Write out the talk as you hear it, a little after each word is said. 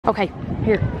Okay,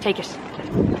 here, take it.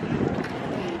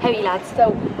 How are you lads? So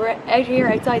we're out here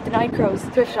outside the Night Crows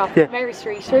thrift shop, Mary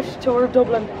Street, thrift tour of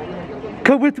Dublin.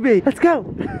 Come with me, let's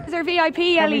go! Is there a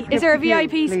VIP, Ellie? Is there a VIP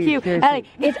queue? Ellie,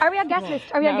 are we on guest list?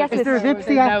 Are we on guest list? Is there a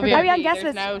VIP after? Are we on guest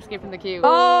list? No, skipping the queue.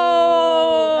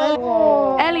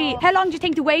 Oh! Ellie, how long do you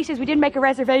think the wait is? We didn't make a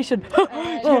reservation.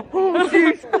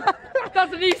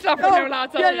 That's a knee stopper now,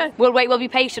 lads. We'll wait, we'll be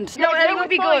patient. No, Ellie will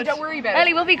be good. Don't worry about it.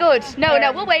 Ellie will be good. No,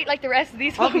 we'll wait like the rest of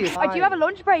these folks. Do you have a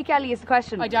lunch break, Ellie, is the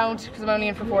question? I don't, because I'm only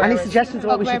in for 4 hours. Any suggestions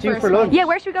of what we should do for lunch? Yeah,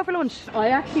 where should we go for lunch? I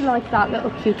actually like that little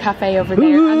cute cafe over there.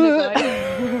 And the guy.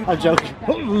 I'm joking.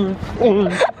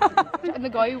 And the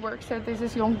guy who works there, there's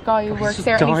this young guy who works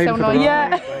there and he's so nice.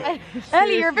 Yeah.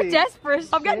 Ellie, you're a bit desperate.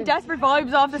 I'm getting desperate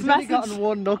vibes off this message. She's only gotten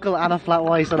one knuckle and a flat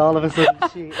white and all of a sudden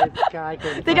she is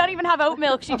gagging. They don't even have oat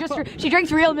milk. She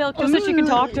drinks real milk just so she can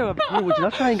talk to him. Oh, would you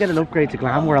not try and get an upgrade to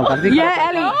Glam World? Yeah,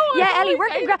 Ellie. Yeah, Ellie.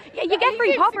 You get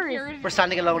free poppers. We're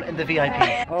standing alone in the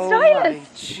VIP.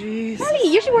 Stylist. Jeez. Ellie,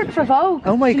 you should work for Vogue.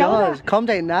 Oh my god.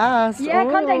 Conde Nast. Yeah,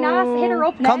 Conde Nast. Hit her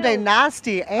up now. Conde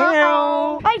Nasty.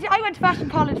 I went to fashion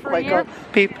college for a year.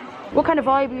 Peep. What kind of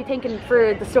vibe are you thinking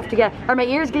for the stuff to get? Are my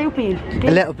ears gloopy?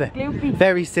 A little bit. Gloopy.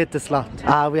 Very sit the slot.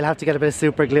 We'll have to get a bit of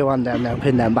super glue on them now,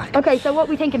 pin them back. Okay, so what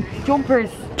are we thinking? Jumpers?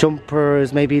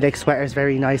 Jumpers, maybe like sweaters,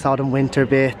 very nice autumn winter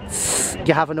bits.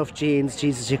 You have enough jeans,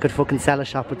 Jesus, you could fucking sell a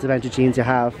shop with the amount of jeans you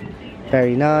have.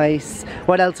 Very nice.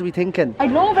 What else are we thinking? I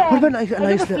love it. What about a nice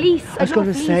little fleece? I was going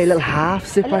to say a little half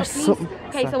zipper or something.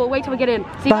 Okay, so we'll wait till we get in.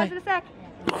 See you guys in a sec.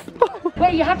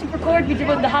 Wait, you have to record me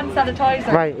doing the hand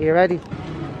sanitizer. Right, are you ready?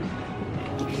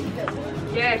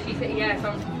 Yeah, she said, yeah, so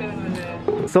I'm filming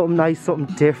the... Something nice,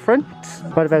 something different.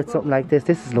 What about something like this?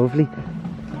 This is lovely.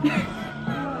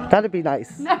 That'd be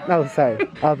nice. No, sorry.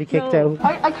 I'll be kicked out.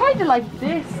 I kind of like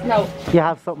this. No. You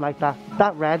have something like that.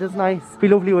 That red is nice. Be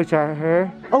lovely with your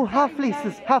hair. Oh, half fleece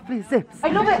zips. I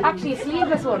love it. Actually, a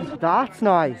sleeveless one. That's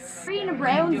nice. Green and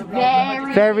brown's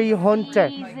very hunter.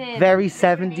 Very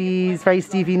 70s, very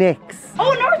Stevie Nicks.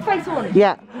 Oh, North Face one.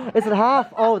 Yeah. Is it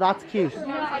half? Oh, that's cute.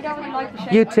 Yeah, I don't really like the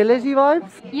shape. Utility vibes?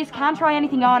 You just can't try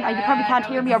anything on. You probably can't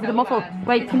hear me over the muffle.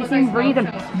 Wait, can you see me breathing?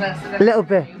 A little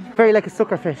bit. Very like a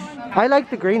sucker fish. I like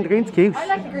the green. The green's cute. I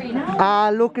like the green.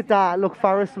 Look at that. Look,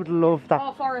 Forrest would love that.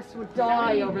 Oh, Forrest would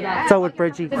die over that. So would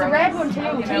Bridgie. There's a red one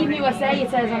too. Team USA, it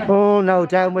says on it. Oh no,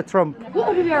 down with Trump. What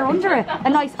would we wear under it? A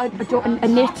nice a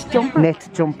knit jumper. Knit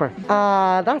jumper.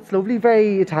 That's lovely.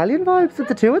 Very Italian vibes with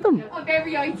the two of them. Oh,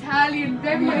 very Italian,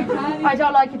 very Italian. I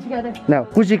don't like it together. No.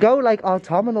 Would you go like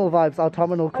autumnal vibes,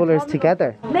 autumnal colours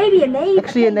together? Maybe a navy.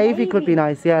 Actually, a navy could be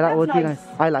nice. Yeah, that would be nice.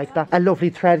 I like that. A lovely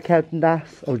thread count in that.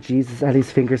 Oh Jesus,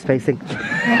 Ellie's fingers facing.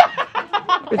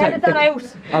 Edit that out.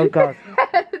 Oh God.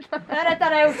 Edit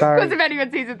that out. Sorry. Because if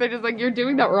anyone sees it, they're just like, you're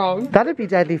doing that wrong. That'd be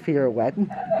deadly for your wedding.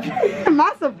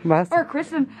 Massive. Or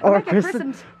christened. Or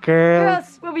christened.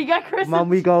 Girls. Will we get christened? Mom,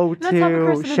 we go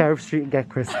to Sheriff Street and get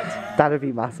christened. That'd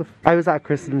be massive. I was at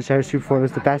christened in Sheriff Street before. It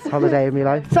was the best holiday of my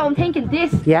life. So I'm thinking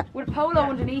this. Yeah. With a polo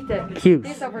underneath it. Cute.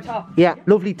 This over top. Yeah.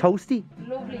 Lovely toasty.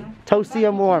 Lovely. Toasty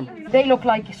and warm. They look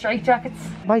like straight jackets.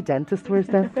 My dentist wears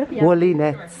them. Woolly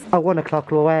knits. A 1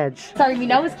 o'clock low edge. Sorry, my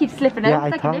nose keeps slipping out. Yeah, It's I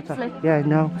like a thought nip that. slip. Yeah, I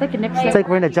know. It's like a nip slip. It's like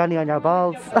wearing a Johnny on your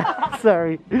balls.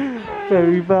 Sorry.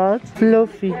 Very bad.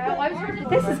 Fluffy.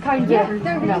 This is kind of...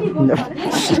 No.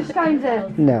 This is kind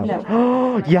of... No.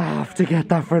 Oh, you have to get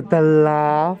that for the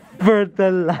laugh. For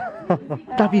the laugh.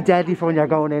 That'd be deadly for when you're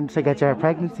going in to get your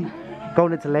pregnancy.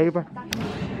 Going into labour.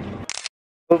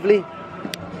 Lovely.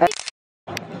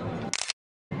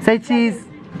 Say cheese.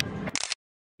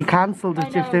 You cancelled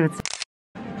it if they would.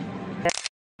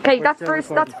 Okay, that's first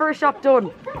shop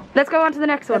done. Let's go on to the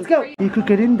next one. Let's go. You could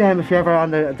get in them if you're ever on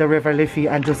the River Liffey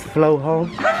and just flow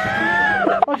home.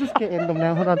 I'll just get in them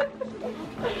now, hold on.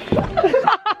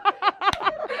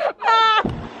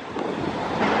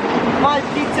 My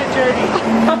pizza journey.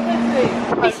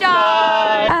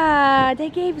 They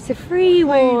gave us a free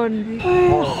one.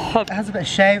 It has a bit of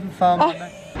shaving foam on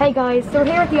it. Hey guys, so we're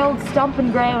here at the old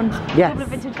stomping ground. Yes. Dublin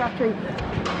Vintage Factory.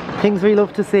 Things we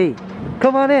love to see.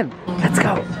 Come on in. Let's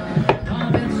go.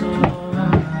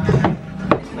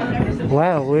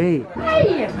 Wow, we.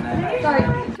 Hey! Sorry.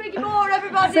 Twiggy more,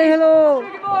 everybody! Say hello.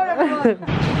 Twiggy more, everybody!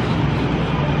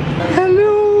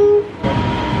 Hello.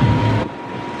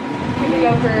 We're gonna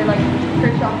go for like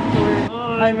thrift shop tour.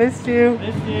 I missed you.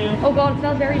 Oh god, it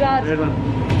smells very bad.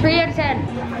 3 out of 10.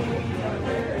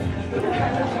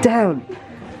 Down.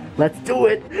 Let's do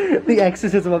it. The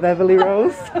exorcism of Emily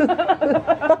Rose.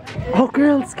 Oh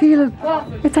girls, Keelin. What?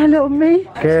 It's our little me.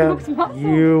 Girl, looks massive.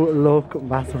 you look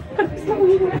massive.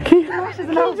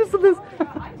 Keelin, just on this.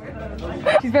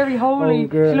 She's very holy. Oh,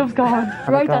 girl. She loves God.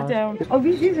 Oh, Write God. that down. Oh,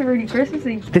 these are really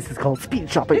Christmassy. This is called speed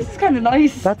shopping. This is kind of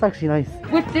nice. That's actually nice.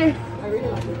 With the...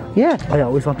 Yeah, I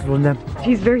always wanted one of them.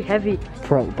 She's very heavy.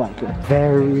 Pro biker.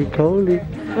 Very coldy.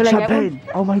 Will I get Champagne.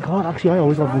 Oh my god, actually I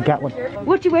always wanted to get one.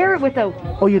 What'd you wear it with though?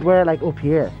 Oh, you'd wear it like up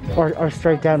here or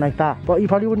straight down like that. But you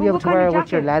probably wouldn't be able What to kind wear of it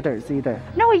with your jacket? leathers either.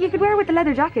 No, you could wear it with the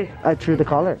leather jacket. Through the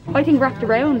collar. I think wrapped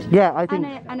around. Yeah, I think.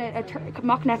 And a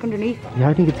mock neck underneath. Yeah,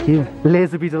 I think it's cute.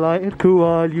 Liz would be delighted. Cool,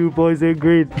 all you boys in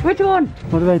green. Which one?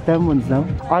 What about them ones now?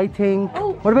 I think.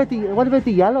 Oh. What about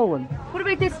the yellow one? What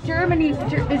about this Germany? Is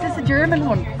this a German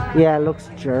one? Yeah, it looks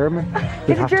German.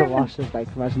 You'd it have to German? wash it, like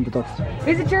imagine the dust.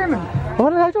 Is it German?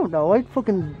 Well, I don't know. I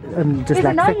fucking Is it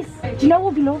dyslexic. nice? Do you know what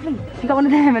would be lovely? To go one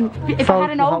of them and if I had an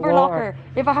Soak in hot water. overlocker.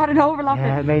 If I had an overlocker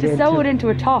Yeah, made to it sew into- it into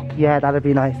a top. Yeah, that'd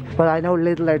be nice. But I know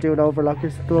Lidl are doing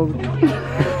overlockers at the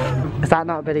moment. Is that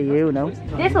not a bit of you, no?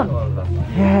 This one.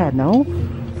 Yeah, no?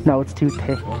 No, it's too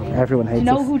thick. Everyone hates Do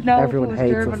you know us. who'd know Everyone if it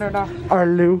was hates German us. or not? Or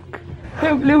Luke.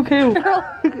 Luke who?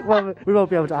 Well, we won't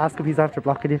be able to ask him. He's after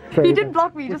blocking you. He didn't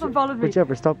block me, he just unfollowed me.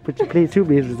 Whichever, stop. Please, 2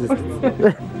 meters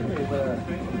distance.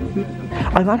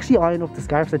 I'm actually eyeing up the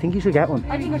scarves. I think you should get one.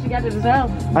 I think I should get it as well.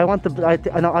 I want the.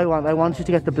 I want you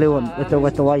to get the blue one with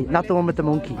the white, not the one with the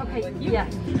monkey. Okay, yeah.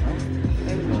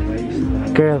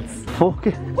 Girls, fuck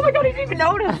it, Oh my god, he didn't even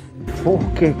notice.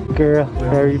 fuck it, girl.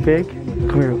 Very big.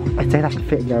 Come here. I'd say that could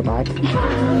fit in your bag.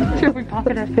 Should we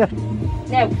pocket it? Yeah.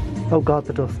 Now. Oh god,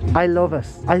 the dust. I love it.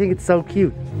 I think it's so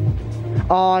cute.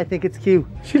 Oh, I think it's cute.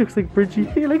 She looks like Bridgie.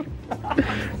 Like,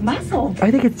 Massive. I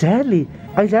think it's deadly.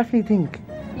 I definitely think.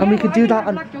 And we Yeah, could why do do you that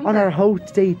have black jumper? on our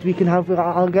hot date. We can have.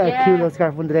 I'll get a Yeah. cute little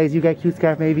scarf one of the days. You get a cute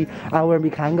scarf maybe. I'll wear my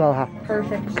Kangol hat.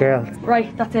 Perfect. Girls.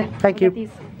 Right, that's it. Thank I'll you. get these.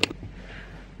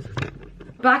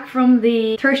 Back from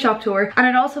the thrift shop tour, and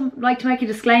I'd also like to make a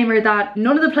disclaimer that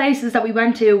none of the places that we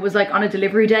went to was like on a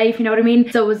delivery day, if you know what I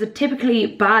mean. So it was a typically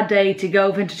bad day to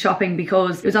go vintage shopping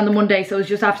because it was on the Monday, so it was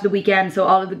just after the weekend, so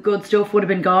all of the good stuff would have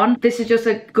been gone. This is just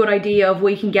a good idea of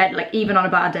what you can get like even on a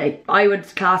bad day. I would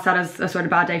class that as a sort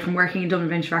of bad day from working in Dublin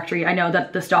Vintage Factory. I know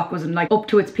that the stock wasn't like up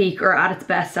to its peak or at its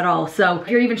best at all, so if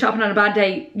you're even shopping on a bad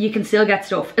day, you can still get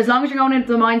stuff as long as you're going into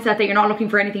the mindset that you're not looking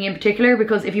for anything in particular,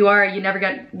 because if you are, you never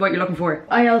get what you're looking for.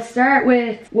 I'll start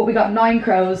with what we got, 9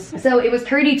 crows. So it was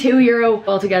 €32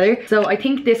 altogether. So I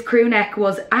think this crew neck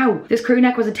was, this crew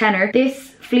neck was a tenner. This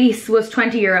fleece was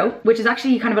 €20, which is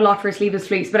actually kind of a lot for a sleeveless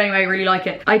fleece, but anyway, I really like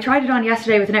it. I tried it on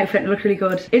yesterday with an outfit and it looked really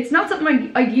good. It's not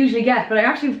something I'd usually get, but I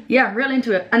actually, yeah, I'm real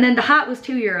into it. And then the hat was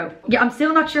 €2. Yeah, I'm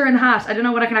still not sure in the hat. I don't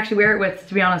know what I can actually wear it with,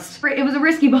 to be honest. It was a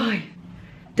risky buy.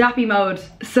 Dappy mode,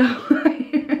 so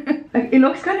it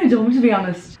looks kind of dumb, to be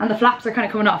honest, and the flaps are kind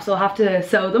of coming off, so I'll have to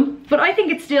sew them, but I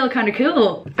think it's still kind of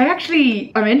cool. I'm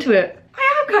into it.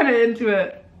 I am kind of into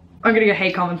it. I'm gonna get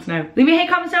hate comments now. Leave me hate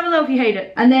comments down below if you hate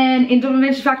it. And then in Dublin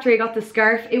Vintage Factory I got this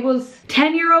scarf. It was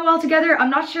 €10 altogether. I'm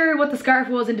not sure what the scarf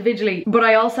was individually, but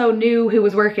I also knew who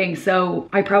was working, so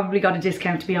I probably got a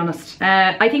discount, to be honest.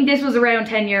 I think this was around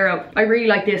 €10. I really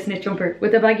like this knit jumper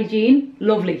with the baggy jean.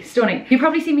 Lovely, stunning. You'll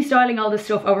probably see me styling all this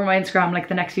stuff over my Instagram like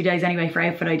the next few days anyway for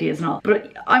outfit ideas and all.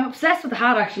 But I'm obsessed with the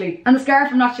hat actually. And the scarf,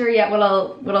 I'm not sure yet what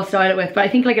I'll style it with, but I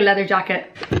think like a leather jacket.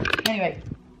 Anyway,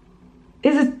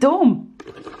 is it dumb?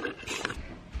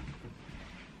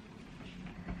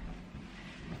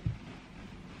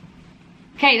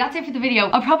 Okay, that's it for the video.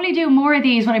 I'll probably do more of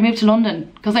these when I move to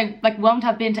London because I like won't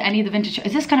have been to any of the vintage.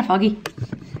 Is this kind of foggy?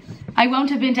 I won't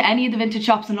have been to any of the vintage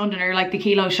shops in London or like the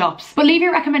Keelin shops. But leave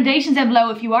your recommendations down below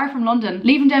if you are from London.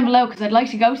 Leave them down below because I'd like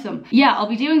to go to them. Yeah, I'll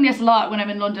be doing this a lot when I'm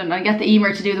in London. I get the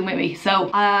Emer to do them with me. So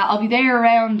I'll be there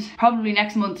around probably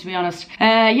next month, to be honest.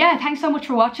 Yeah, thanks so much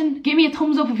for watching. Give me a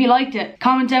thumbs up if you liked it.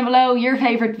 Comment down below your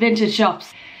favourite vintage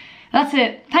shops. That's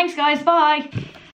it. Thanks guys, bye.